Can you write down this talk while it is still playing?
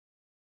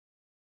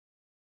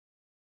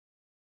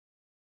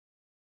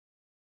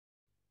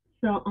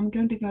So I'm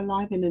going to go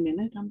live in a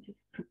minute. I'm just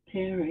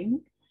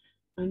preparing.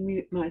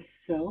 Unmute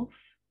myself.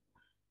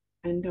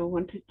 And I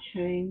want to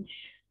change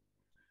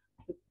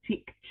the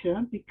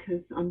picture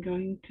because I'm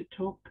going to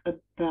talk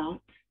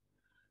about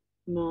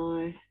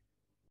my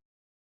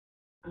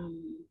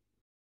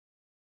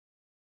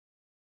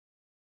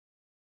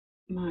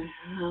my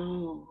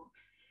house,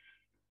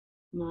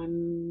 my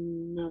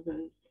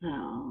mother's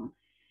house.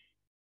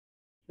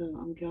 So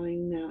I'm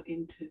going now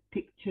into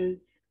pictures.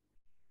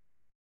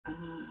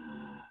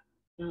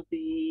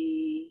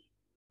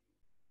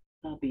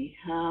 Bubby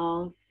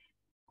house,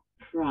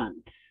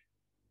 front.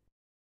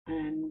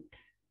 And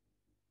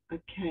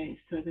okay,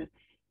 so that's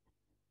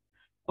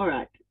all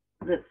right.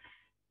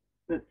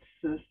 That's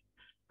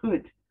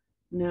good.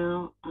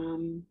 Now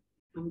I'm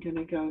going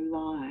to go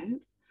live.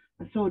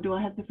 So do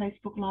I have the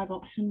Facebook Live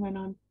option when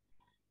I'm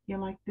here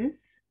like this?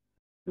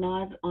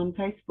 Live on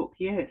Facebook,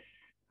 yes.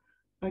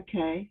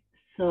 Okay,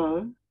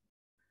 so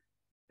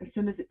as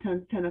soon as it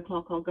turns 10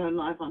 o'clock, I'll go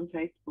live on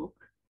Facebook.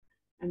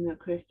 And the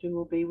question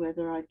will be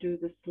whether I do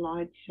the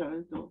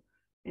slideshows or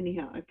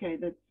anyhow. Okay,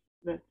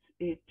 that's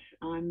it.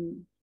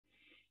 I'm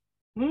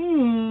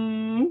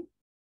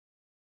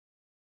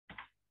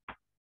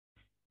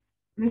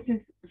this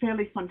is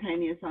fairly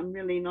spontaneous. I'm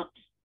really not.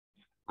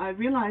 I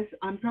realize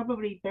I'm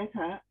probably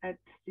better at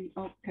the.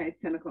 Okay,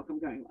 10 o'clock. I'm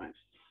going live.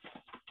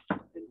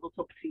 And I'll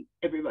talk to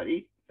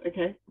everybody.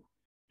 Okay.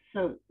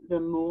 So the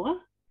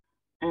more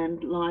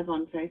and live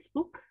on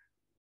Facebook.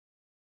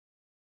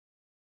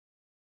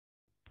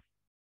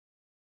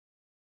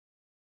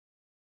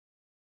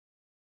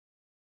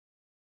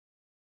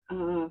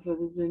 For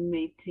the Zoom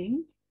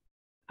meeting,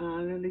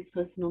 Lily's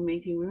personal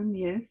meeting room,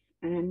 yes,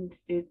 and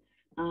it's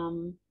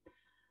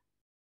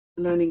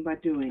learning by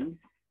doing.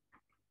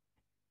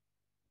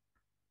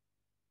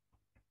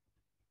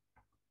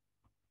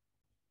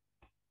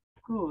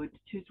 Good.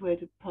 Choose where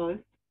to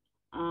post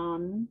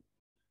on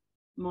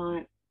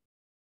my.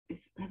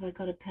 Have I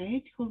got a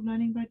page called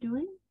Learning by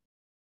Doing?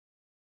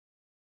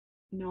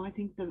 No, I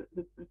think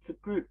it's a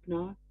group.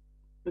 No,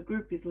 the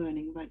group is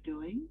Learning by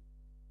Doing.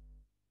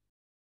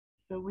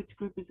 So which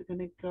group is it going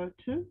to go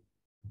to?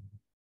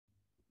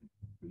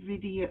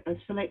 Video,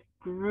 select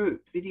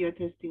group, video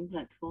testing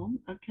platform.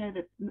 Okay,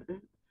 that's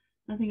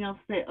nothing else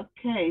there.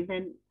 Okay,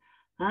 then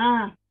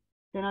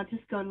I'll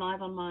just go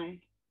live on my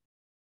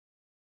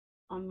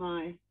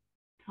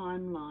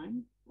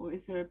timeline. Or is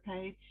there a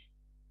page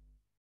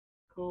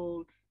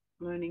called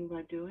Learning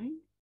by Doing?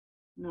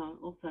 No,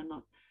 also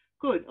not.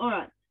 Good. All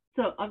right.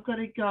 So I've got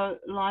to go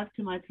live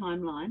to my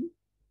timeline,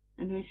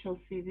 and we shall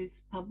see this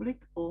public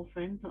or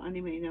friends or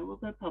only me. No, we'll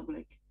go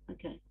public.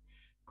 Okay.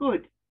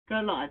 Good.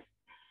 Go live.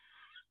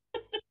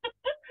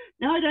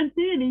 Now I don't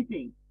see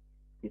anything.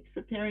 It's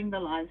preparing the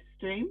live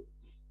stream,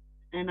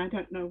 and I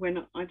don't know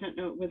whether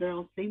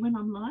I'll see when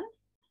I'm live.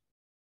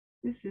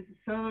 This is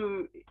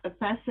so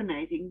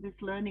fascinating. This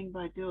learning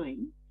by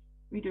doing,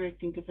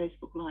 redirecting to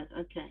Facebook Live.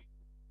 Okay.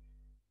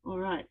 All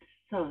right.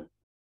 So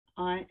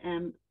I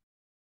am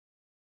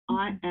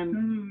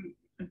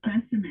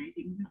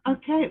fascinating.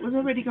 Okay, it was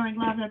already going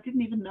live. I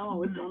didn't even know I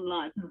was on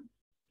live.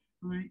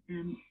 I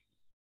am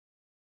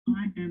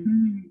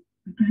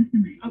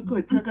fascinating. Oh,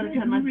 good. So I've got to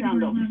turn my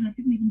sound off. I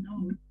didn't even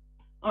know.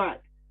 All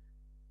right.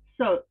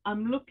 So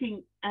I'm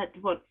looking at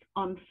what's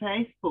on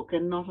Facebook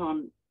and not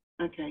on.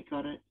 Okay,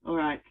 got it. All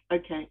right.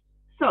 Okay.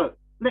 So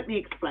let me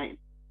explain.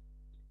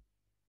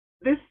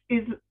 This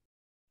is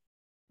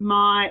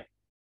my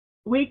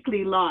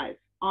weekly live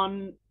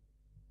on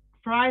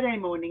Friday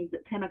mornings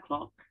at 10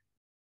 o'clock.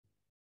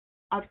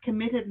 I've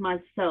committed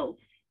myself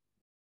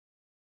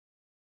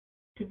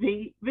to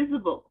be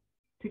visible,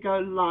 to go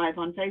live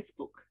on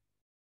Facebook.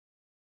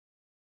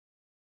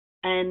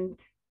 And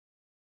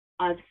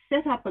I've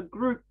set up a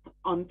group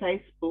on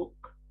Facebook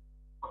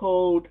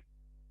called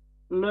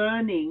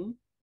Learning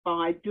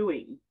by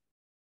Doing.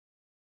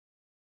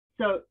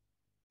 So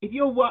if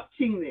you're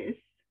watching this,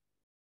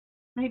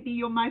 maybe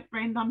you're my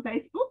friend on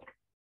Facebook.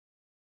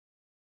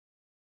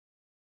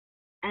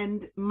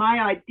 And my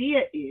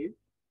idea is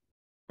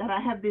that I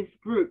have this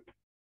group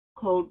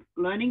called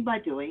Learning by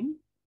Doing,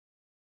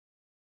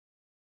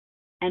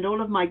 and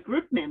all of my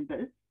group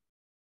members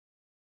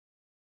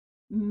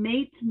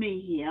meet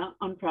me here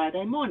on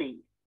Friday morning.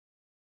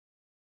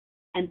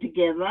 And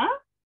together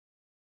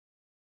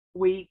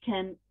we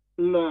can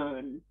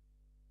learn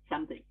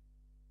something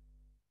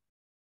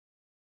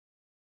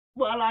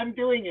while I'm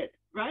doing it,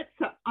 right?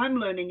 So I'm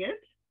learning it,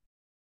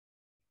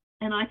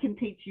 and I can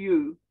teach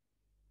you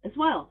as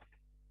well.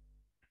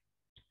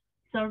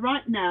 So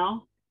right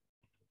now,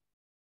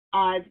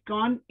 I've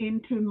gone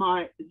into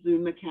my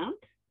Zoom account.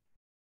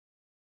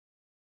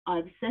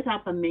 I've set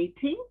up a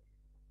meeting.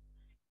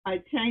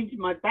 I changed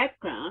my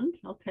background.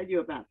 I'll tell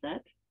you about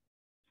that.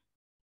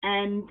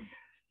 And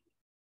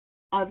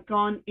I've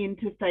gone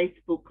into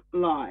Facebook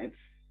Live.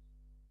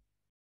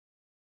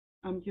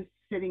 I'm just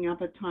setting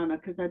up a timer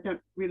because I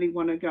don't really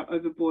want to go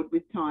overboard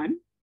with time.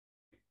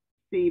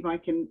 See if I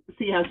can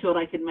see how short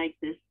I can make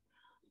this.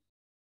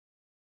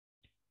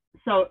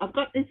 So I've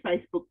got this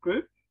Facebook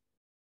group,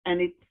 and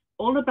it's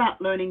all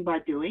about learning by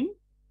doing.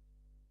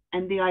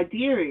 And the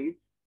idea is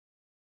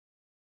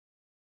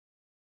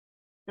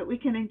that we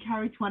can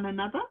encourage one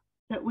another,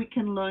 that we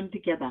can learn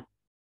together.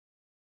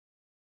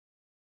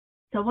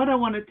 So what I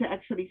wanted to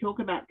actually talk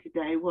about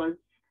today was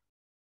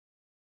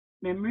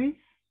memories,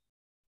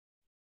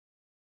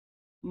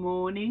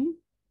 mourning.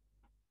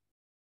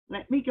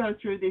 Let me go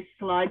through this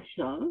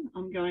slideshow.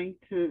 I'm going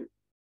to,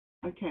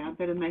 okay, I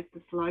better make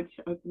the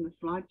slideshow, open the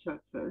slideshow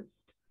first.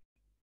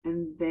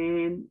 And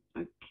then,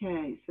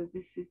 okay, so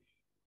this is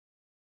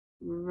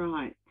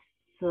right.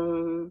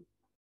 So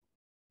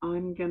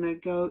I'm going to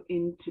go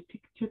into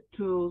Picture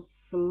Tools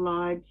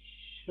slideshow.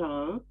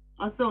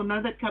 Oh, so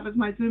no, that covers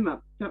my zoom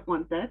up. Don't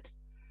want that.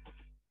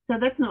 So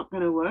that's not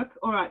going to work.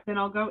 All right, then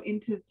I'll go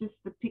into just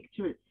the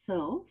picture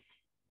itself.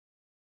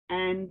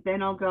 And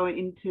then I'll go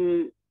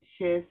into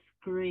share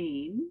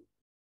screen.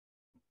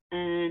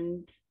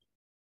 And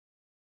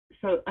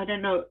so I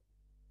don't know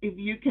if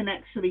you can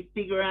actually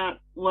figure out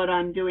what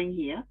I'm doing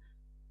here.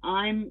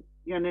 I'm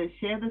going to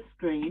share the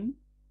screen,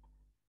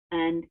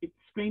 and it's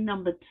screen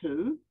number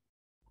 2.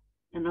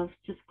 And I've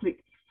just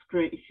clicked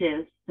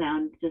share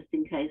sound just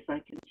in case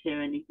I can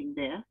share anything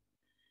there.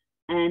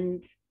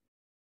 And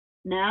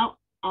now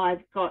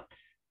I've got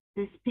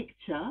this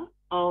picture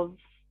of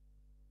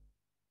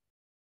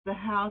the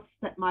house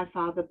that my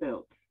father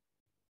built.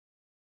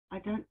 I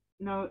don't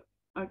know.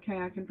 Okay,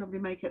 I can probably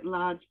make it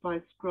large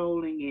by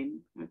scrolling in.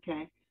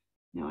 Okay,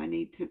 now I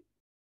need to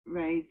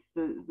raise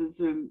the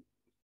zoom.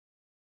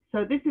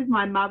 So this is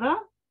my mother,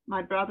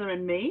 my brother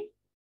and me,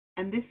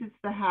 and this is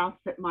the house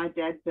that my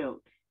dad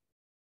built.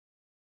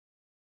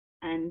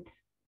 And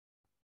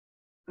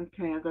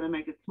okay, I've got to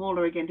make it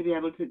smaller again to be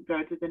able to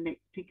go to the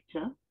next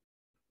picture.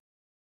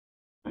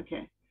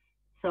 Okay,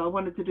 so I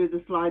wanted to do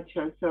the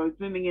slideshow, so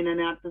zooming in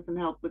and out doesn't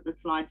help with the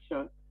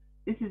slideshow.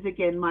 This is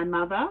again my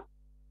mother,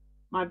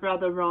 my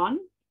brother Ron,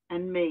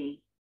 and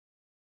me.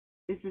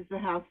 This is the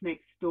house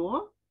next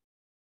door,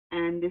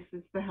 and this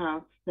is the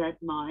house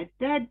that my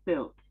dad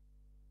built.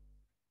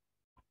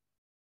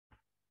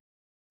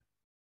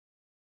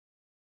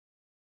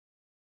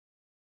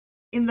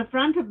 In the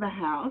front of the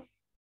house,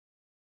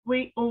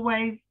 we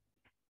always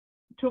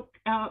took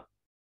our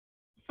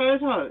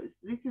photos.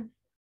 This is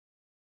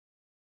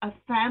a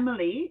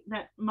family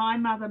that my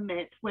mother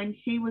met when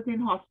she was in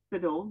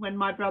hospital, when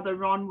my brother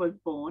Ron was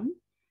born,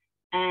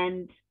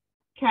 and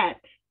Kat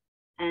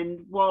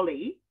and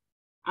Wally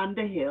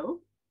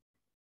Underhill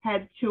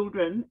had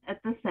children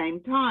at the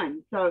same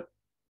time. So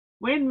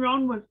when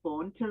Ron was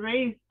born,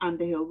 Therese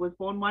Underhill was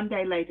born one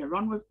day later.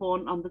 Ron was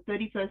born on the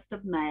 31st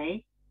of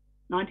May,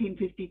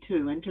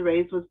 1952, and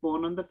Therese was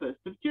born on the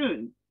 1st of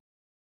June.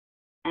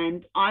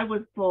 And I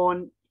was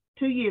born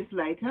 2 years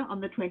later on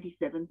the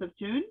 27th of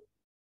June.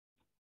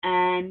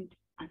 And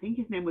I think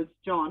his name was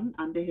John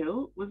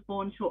Underhill, was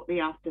born shortly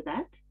after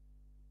that.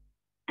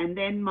 And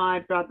then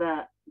my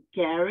brother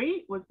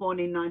Gary was born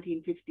in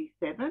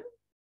 1957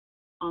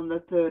 on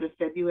the 3rd of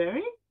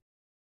February.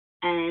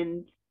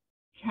 And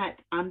Kat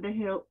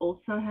Underhill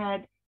also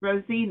had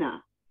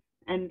Rosina.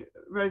 And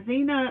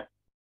Rosina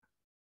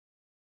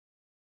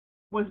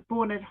was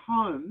born at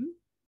home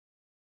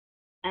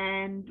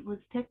and was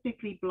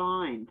technically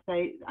blind.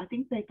 I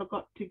think they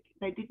forgot to,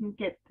 they didn't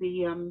get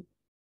the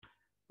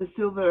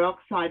silver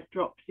oxide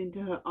drops into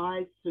her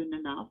eyes soon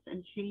enough.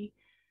 And she,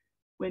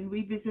 when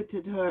we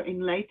visited her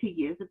in later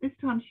years, at this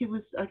time she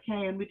was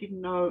okay and we didn't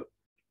know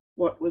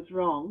what was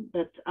wrong.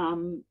 But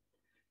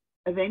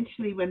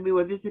eventually when we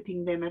were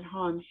visiting them at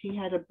home, she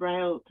had a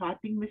Braille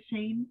typing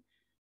machine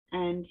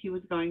and she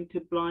was going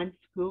to blind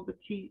school, but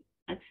she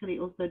actually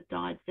also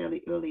died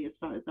fairly early as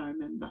far as I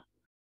remember.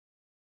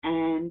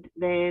 And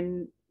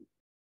then,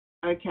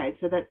 okay,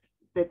 so that's,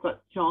 they've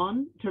got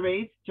John,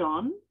 Therese,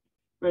 John,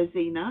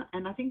 Rosina,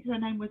 and I think her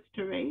name was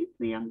Therese,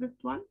 the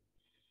youngest one.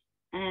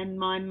 And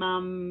my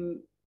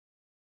mum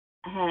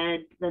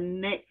had the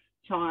next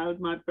child,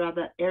 my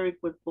brother Eric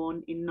was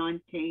born in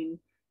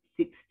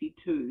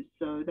 1962.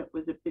 So that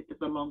was a bit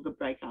of a longer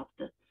break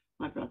after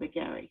my brother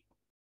Gary.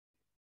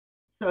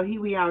 So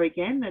here we are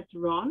again. That's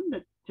Ron,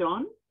 that's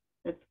John,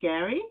 that's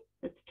Gary,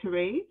 that's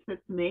Therese,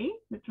 that's me,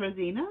 that's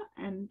Rosina,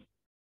 and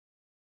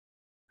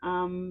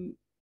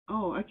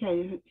oh,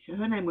 okay,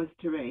 her name was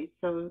Therese.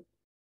 So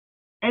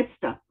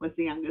Esther was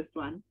the youngest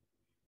one.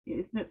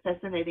 Isn't it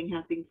fascinating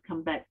how things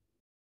come back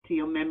to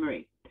your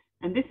memory?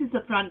 And this is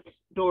the front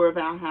door of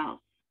our house.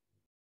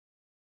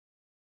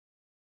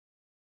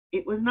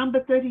 It was number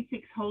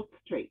 36 Holt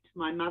Street.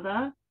 My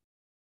mother,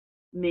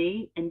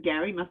 me, and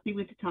Gary, must be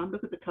wintertime,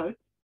 look at the coats.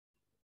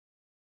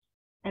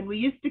 And we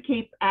used to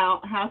keep our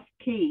house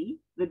key,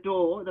 the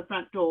door, the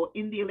front door,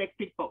 in the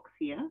electric box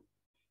here,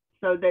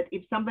 so that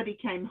if somebody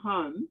came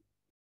home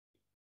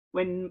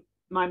when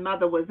my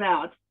mother was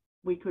out,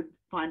 we could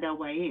find our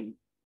way in.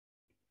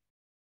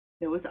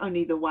 There was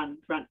only the one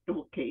front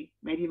door key.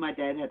 Maybe my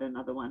dad had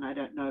another one, I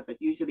don't know. But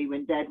usually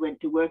when Dad went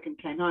to work and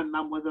came home,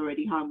 Mum was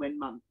already home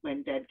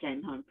when Dad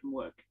came home from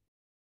work.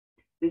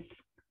 This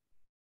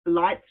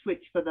light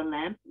switch for the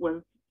lamp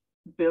was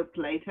built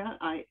later.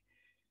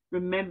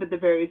 remembered the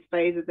various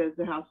phases as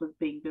the house was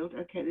being built.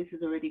 Okay, this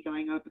is already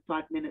going over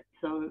 5 minutes,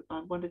 so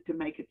I wanted to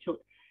make it short.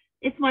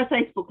 It's my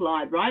Facebook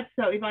Live, right?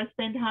 So if I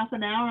spend half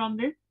an hour on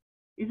this,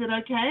 is it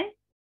okay?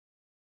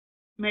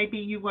 Maybe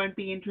you won't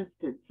be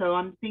interested. So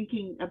I'm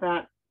thinking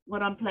about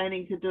what I'm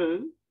planning to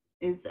do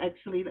is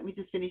actually, let me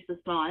just finish the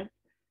slides.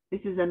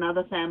 This is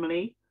another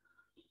family.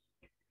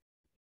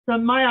 So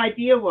my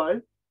idea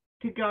was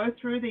to go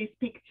through these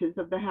pictures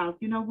of the house.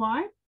 You know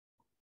why?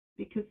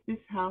 Because this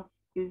house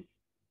is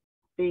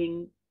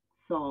being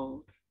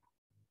sold.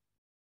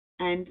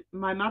 And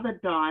my mother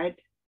died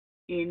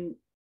in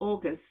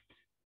August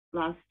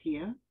last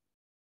year,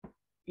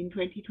 in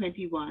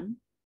 2021.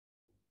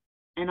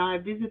 And I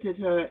visited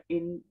her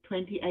in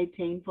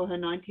 2018 for her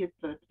 90th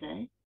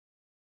birthday.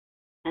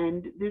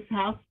 And this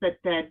house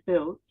that Dad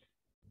built,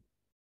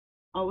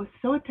 I was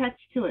so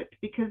attached to it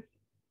because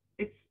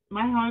it's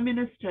my home in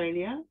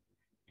Australia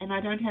and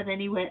I don't have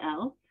anywhere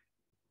else.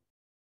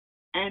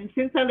 And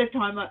since I left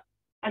home,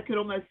 I could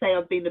almost say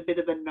I've been a bit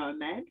of a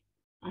nomad.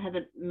 I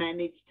haven't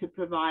managed to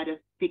provide a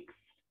fixed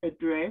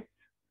address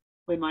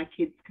where my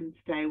kids can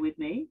stay with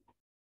me.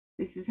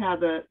 This is how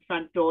the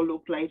front door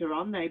looked later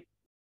on. They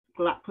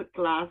put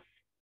glass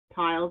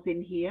tiles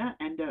in here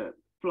and a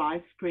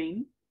fly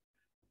screen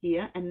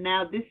here. And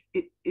now this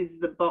is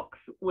the box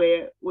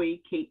where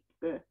we keep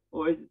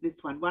or is it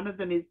this one? One of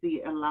them is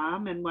the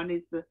alarm and one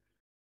is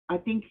I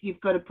think you've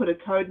got to put a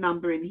code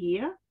number in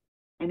here.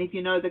 And if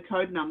you know the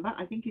code number,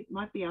 I think it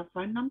might be our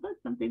phone number,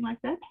 something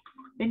like that.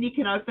 Then you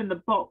can open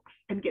the box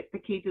and get the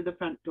key to the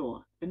front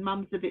door. And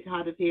Mum's a bit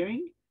hard of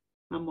hearing.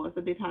 Mum was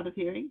a bit hard of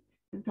hearing.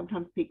 And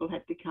sometimes people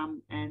had to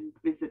come and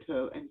visit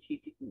her and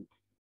she didn't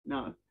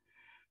know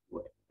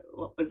what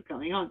was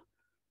going on.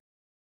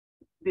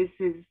 This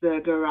is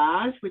the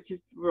garage, which is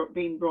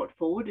being brought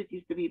forward. It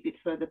used to be a bit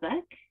further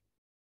back.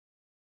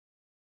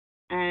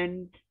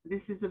 And this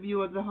is a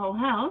view of the whole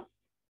house.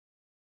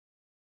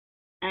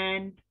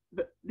 And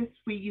this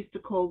we used to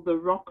call the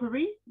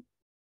rockery.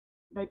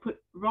 They put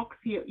rocks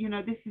here. You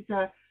know, this is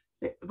a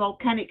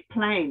volcanic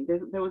plain.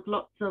 There was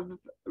lots of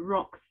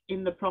rocks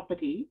in the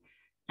property.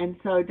 And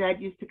so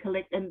Dad used to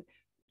collect. And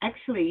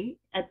actually,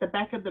 at the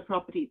back of the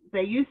property,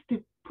 they used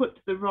to put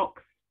the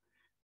rocks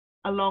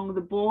along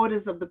the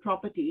borders of the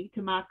property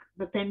to mark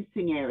the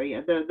fencing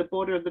area, the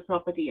border of the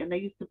property. And they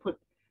used to put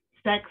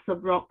stacks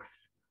of rocks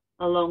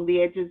along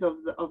the edges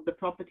of the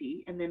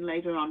property, and then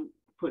later on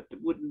put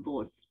wooden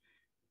boards.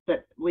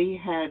 But we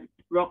had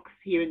rocks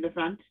here in the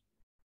front,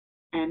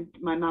 and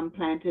my mum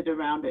planted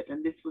around it,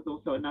 and this was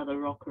also another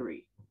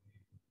rockery.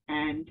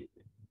 And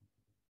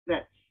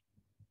that's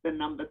the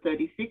number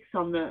 36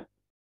 on the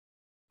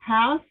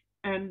house.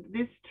 And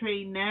this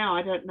tree now,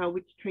 I don't know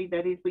which tree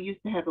that is. We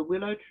used to have a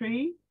willow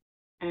tree,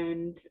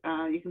 and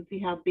you can see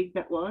how big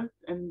that was.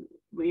 And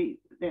we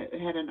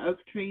had an oak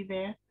tree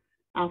there.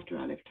 After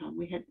I left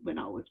home, when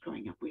I was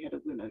growing up, we had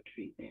a willow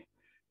tree there.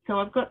 So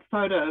I've got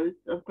photos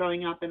of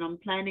growing up, and I'm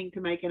planning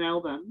to make an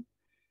album.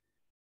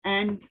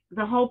 And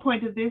the whole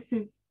point of this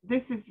is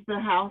the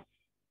house.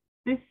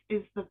 This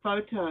is the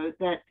photo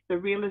that the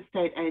real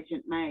estate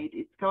agent made.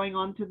 It's going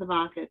on to the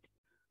market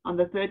on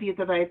the 30th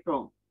of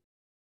April,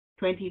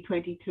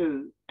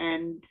 2022.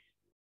 And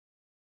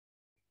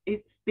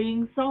it's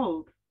being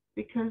sold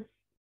because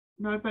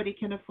nobody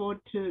can afford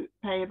to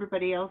pay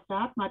everybody else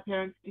out. My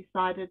parents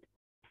decided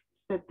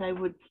that they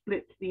would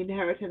split the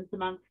inheritance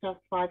amongst us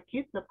 5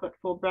 kids. I've got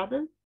 4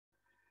 brothers.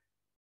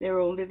 They're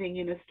all living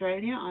in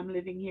Australia. I'm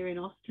living here in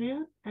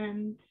Austria.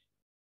 And,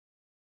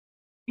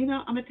 you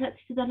know, I'm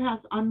attached to that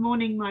house. I'm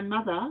mourning my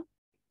mother.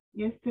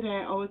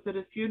 Yesterday, I was at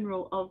a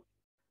funeral of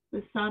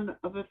the son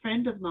of a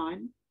friend of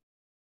mine.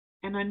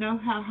 And I know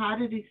how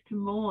hard it is to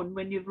mourn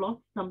when you've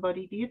lost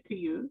somebody dear to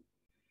you.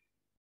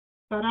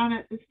 But I'm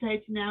at the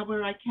stage now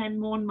where I can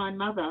mourn my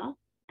mother.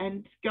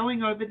 And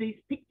going over these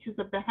pictures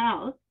of the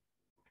house,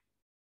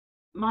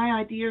 my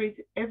idea is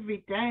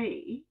every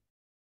day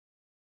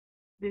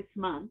this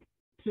month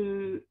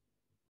to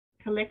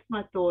collect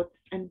my thoughts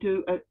and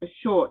do a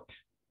short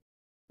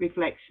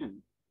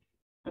reflection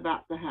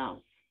about the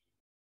house.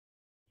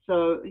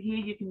 So here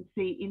you can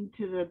see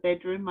into the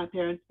bedroom, my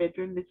parents'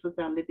 bedroom. This was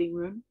our living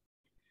room.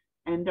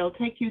 And I'll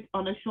take you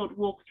on a short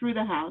walk through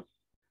the house,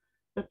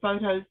 the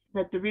photos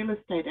that the real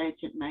estate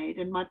agent made.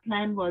 And my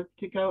plan was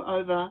to go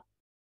over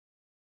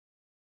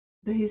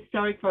the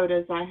historic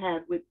photos I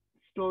have with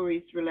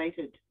stories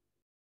related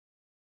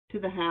to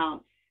the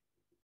house.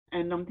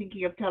 And I'm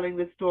thinking of telling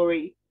the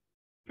story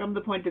from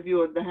the point of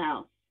view of the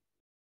house.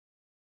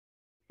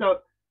 So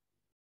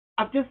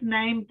I've just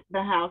named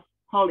the house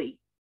Holly.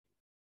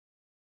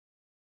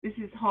 This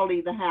is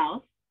Holly, the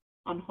house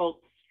on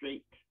Holt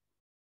Street.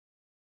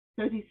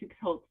 36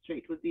 Holt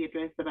Street was the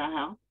address of our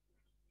house.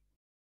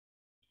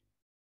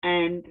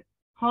 And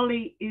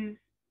Holly is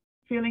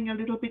feeling a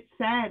little bit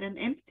sad and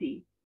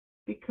empty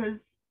because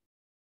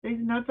there's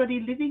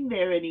nobody living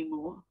there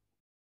anymore.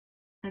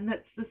 And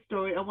that's the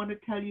story. I want to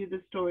tell you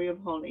the story of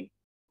Holly.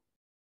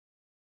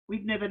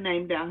 We've never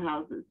named our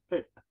houses,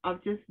 but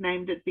I've just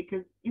named it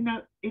because, you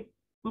know, it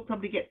will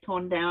probably get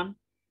torn down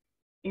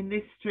in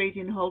this street,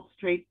 in Holt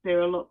Street,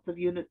 there are lots of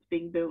units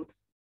being built.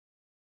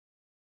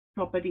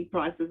 Property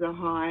prices are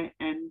high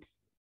and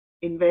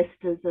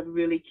investors are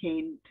really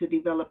keen to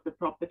develop the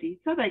property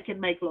so they can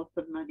make lots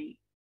of money.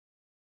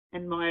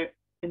 And my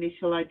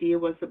initial idea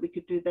was that we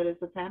could do that as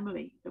a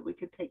family, that we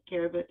could take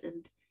care of it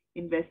and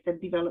invest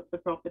and develop the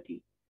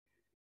property.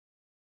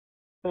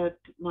 But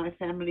my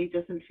family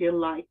doesn't feel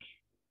like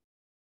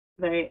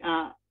they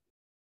are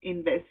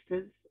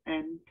investors,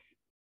 and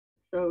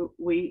so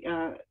we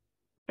are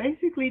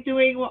basically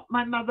doing what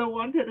my mother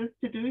wanted us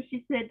to do.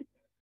 She said,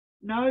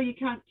 no, you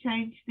can't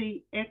change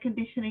the air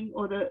conditioning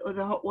or the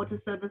hot water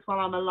service while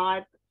I'm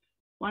alive.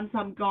 Once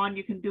I'm gone,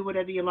 you can do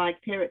whatever you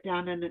like, tear it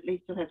down, and at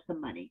least you'll have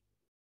some money.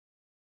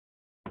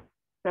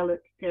 Sell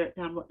it, tear it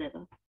down,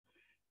 whatever.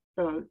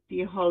 So,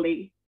 dear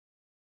Holly,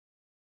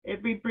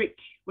 every brick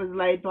was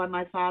laid by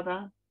my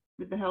father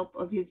with the help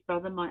of his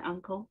brother, my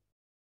uncle.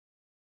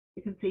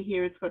 You can see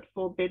here it's got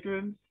 4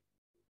 bedrooms,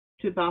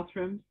 2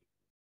 bathrooms,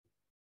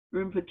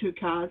 room for 2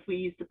 cars. We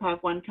used to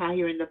park 1 car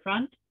here in the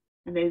front,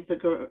 and there's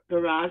the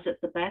garage at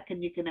the back,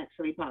 and you can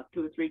actually park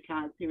 2 or 3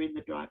 cars here in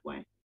the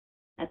driveway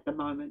at the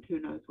moment. Who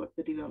knows what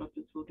the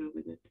developers will do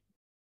with it.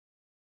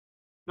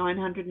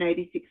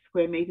 986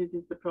 square meters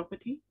is the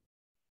property.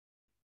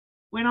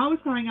 When I was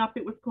growing up,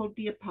 it was called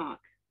Deer Park,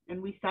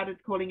 and we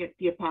started calling it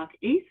Deer Park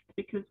East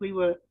because we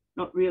were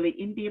not really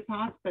in Deer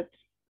Park, but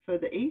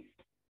further east.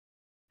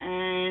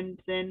 And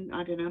then,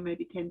 I don't know,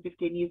 maybe 10,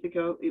 15 years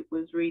ago, it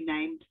was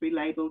renamed,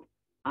 relabeled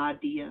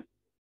Ardeer.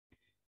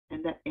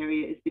 And that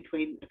area is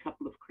between a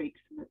couple of creeks,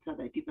 and that's how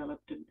they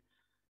developed and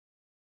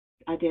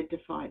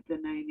identified the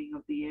naming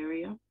of the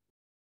area.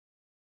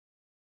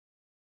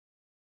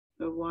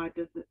 So why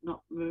does it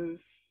not move?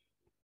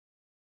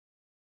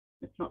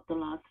 It's not the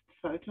last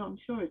photo. I'm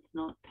sure it's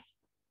not.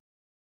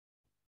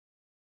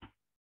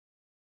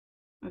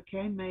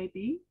 Okay,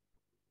 maybe.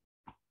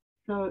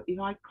 So if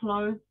I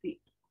close the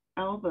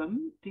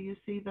album, do you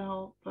see the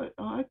whole photo?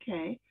 Oh,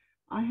 okay.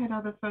 I had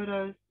other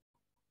photos.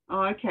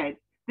 Oh, okay.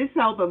 This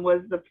album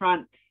was the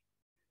front.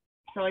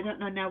 So I don't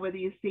know now whether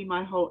you see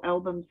my whole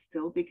album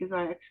still, because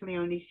I actually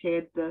only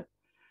shared the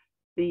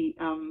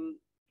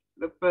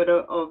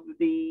photo of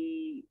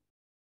the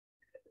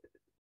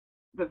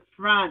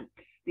front.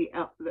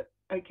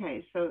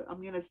 Okay, so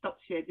I'm going to stop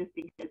share just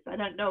in case. I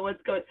don't know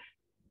what's going.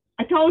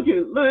 I told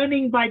you,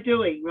 learning by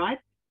doing, right?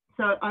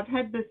 So I've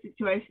had the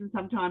situation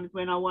sometimes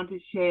when I want to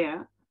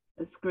share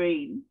a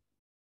screen.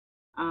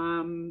 So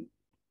I'm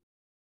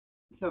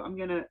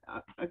going to,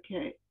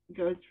 okay,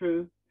 go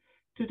through.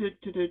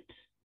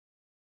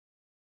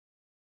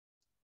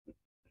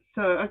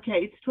 So,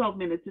 okay, it's 12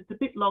 minutes. It's a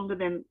bit longer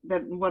than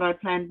what I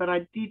planned, but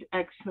I did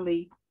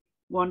actually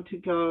want to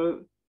go.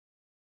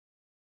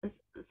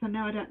 So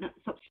now I don't know.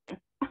 Stop.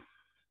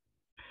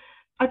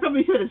 I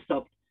probably should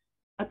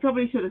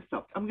have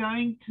stopped. I'm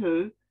going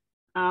to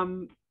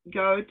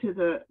go to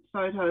the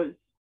photos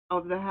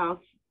of the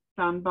house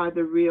done by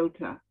the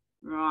realtor.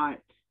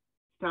 Right.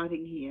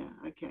 Starting here.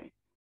 Okay.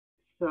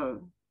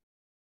 So,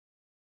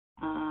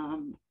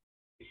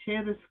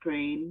 share the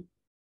screen.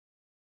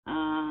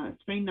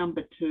 Screen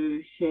number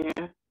 2,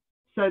 share.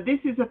 So this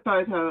is a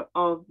photo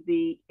of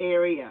the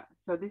area.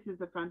 So this is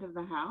the front of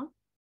the house.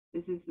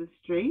 This is the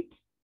street.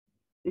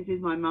 This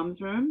is my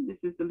mum's room. This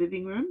is the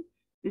living room.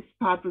 This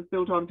part was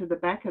built onto the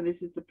back, and this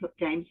is the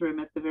games room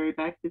at the very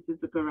back. This is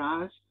the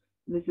garage.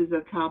 And this is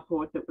a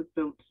carport that was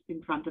built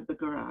in front of the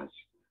garage.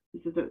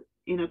 This is the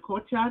inner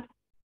courtyard,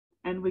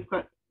 and we've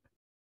got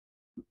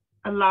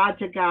a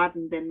larger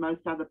garden than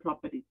most other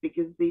properties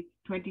because the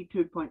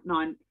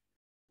 22.9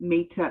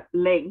 meter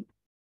length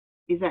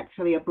is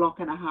actually a block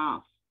and a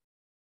half.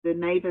 The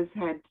neighbors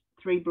had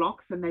 3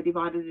 blocks and they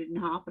divided it in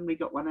half, and we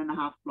got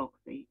 1.5 blocks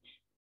each.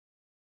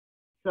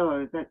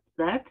 So that's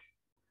that.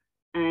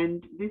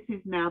 And this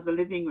is now the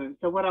living room.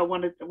 So what I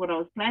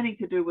was planning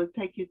to do was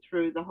take you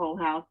through the whole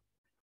house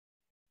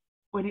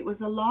when it was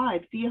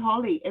alive. Dear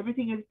Holly,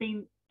 everything has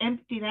been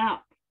emptied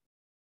out.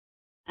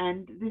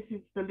 And this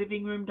is the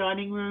living room,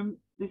 dining room.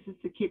 This is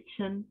the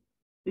kitchen.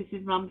 This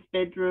is Mum's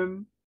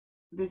bedroom.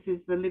 This is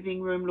the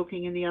living room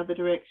looking in the other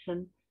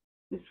direction.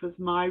 This was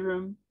my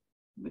room,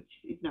 which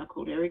is now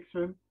called Eric's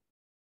room.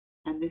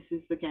 And this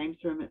is the games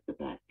room at the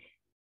back,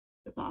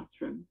 the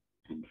bathroom.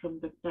 And from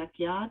the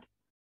backyard,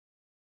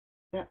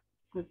 that's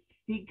the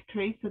fig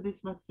tree. So this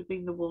must have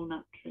been the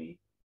walnut tree.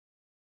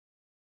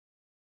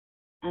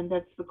 And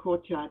that's the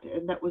courtyard.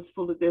 And that was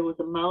full of, there was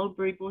a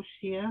mulberry bush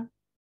here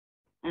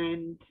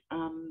and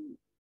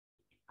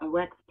a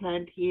wax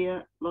plant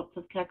here, lots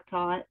of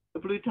cacti, a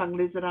blue-tongued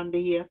lizard under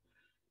here,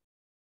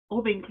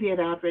 all being cleared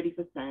out, ready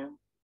for sale.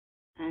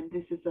 And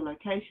this is the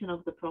location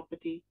of the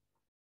property.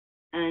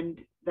 And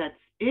that's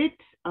it.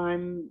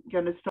 I'm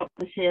going to stop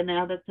the share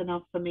now. That's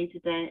enough for me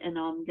today. And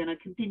I'm going to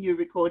continue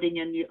recording,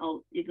 and you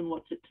can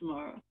watch it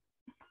tomorrow.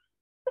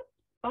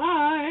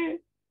 Bye.